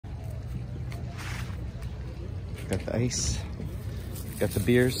Got the ice. Got the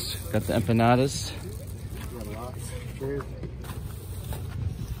beers. Got the empanadas. Cheers.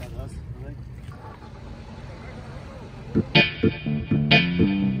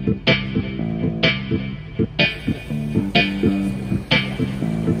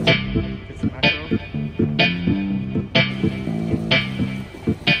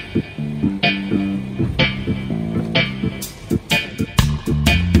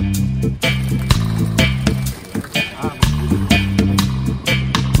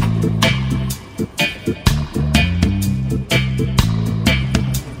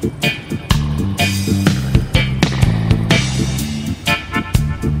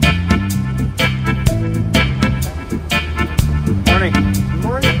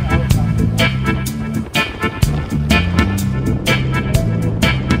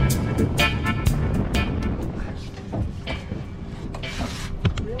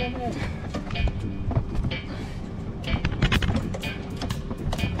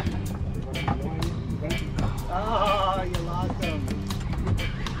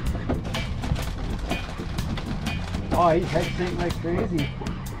 Oh, he's head shaking like crazy.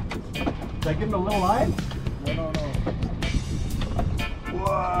 Did I give him a little line? No.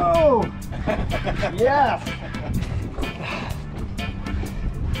 Whoa! Yes!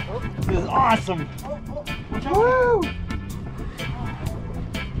 This is awesome! Woo!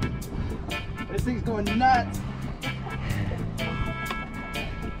 This thing's going nuts!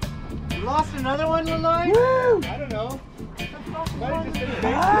 You lost another one, Lalai? Woo! I don't know.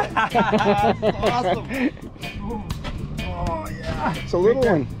 That's awesome! Oh yeah! It's a little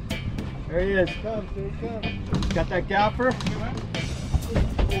one. There he is. There he comes. Got that gapper?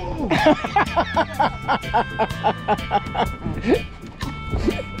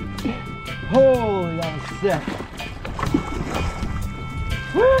 Holy, that was sick.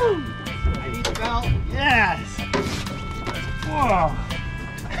 Woo! I need the belt. Yes! Whoa!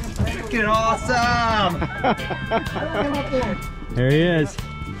 Freaking awesome! There he is.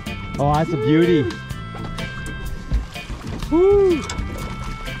 Oh, that's a beauty. Woo!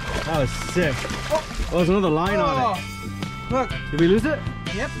 That was sick. Oh, there's another line on it. Look. Did we lose it?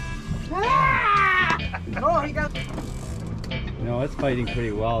 Yep. Ah! Oh, he got... No, it's fighting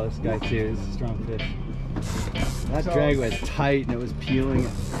pretty well, this guy too. This is a strong fish. That drag was tight and it was peeling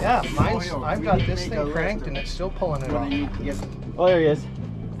it. Yeah, mine's, I've got this thing cranked and it's still pulling it off. Oh, there he is.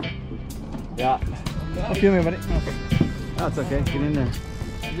 Yeah. I'll feel me, buddy. Okay. That's okay. Get in there.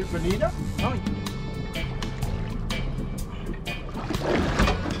 Is it Bonito? Oh.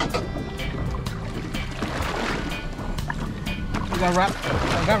 I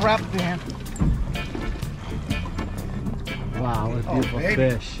got wrapped in. Wow, what a beautiful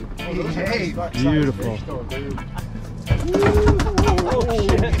fish. Hey, beautiful. Oh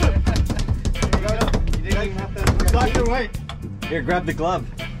shit. Black or white? Here, grab the glove.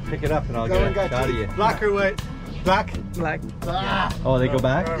 Pick it up and I'll get it out of you. Black or white? Black. Black. Ah. Oh, they go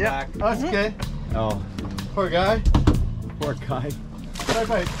back? Yeah. Oh, that's okay. Oh. Poor guy. Poor guy. Right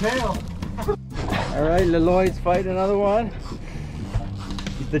by his tail. Alright, Leloy's fighting another one.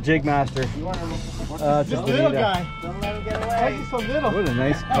 He's the jig master. This little guy. Don't let him get away. Why is he so little? What a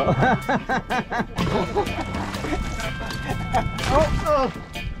nice call.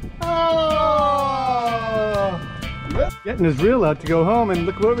 Getting his reel out to go home, and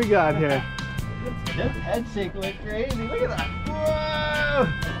look what we got here. His head shake like crazy. Look at that. Whoa!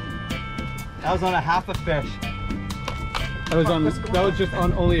 That was on a half a fish. That was just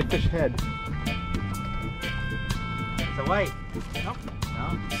on only a fish head. It's a white. Nope.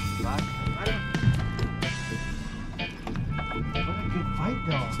 No. Black. What a good fight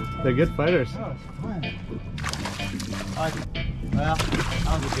though. They're good fighters. That was fun. Well,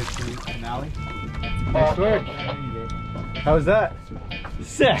 that was a good finale. Nice work. How was that?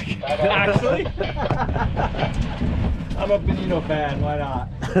 Sick, actually. I'm a Bonito fan, why not?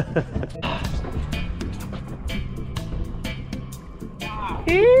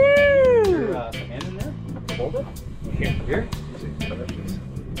 Your hand in there? Hold it. Here.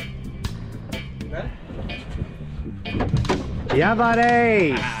 Yeah,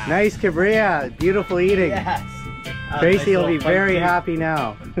 buddy. Nice Cabrilla. Beautiful eating. Yes. Tracy will be very happy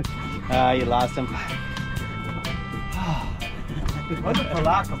now. You lost him. Wasn't for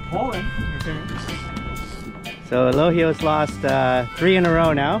lack of pulling. So Elohio's lost 3 in a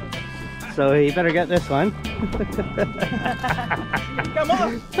row now. So he better get this one. Come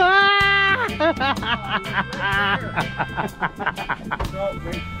on!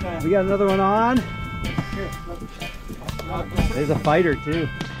 We got another one on. There's a fighter too.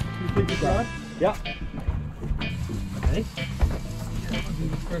 You think it's on? Yep. Ready?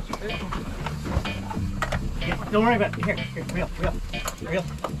 Don't worry about it. Here, reel.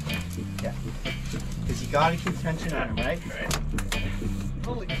 Yeah. Because you gotta keep tension on him, right?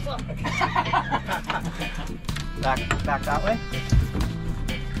 Holy fuck. Back that way.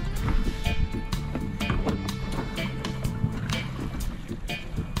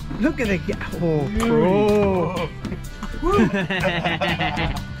 Look at it. Oh, bro.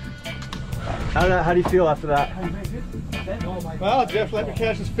 How do you feel after that? Well, Jeff let me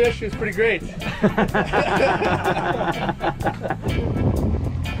catch his fish. It was pretty great.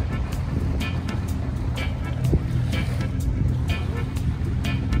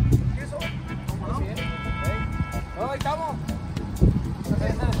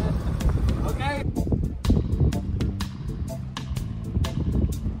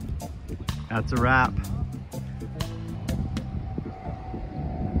 That's a wrap.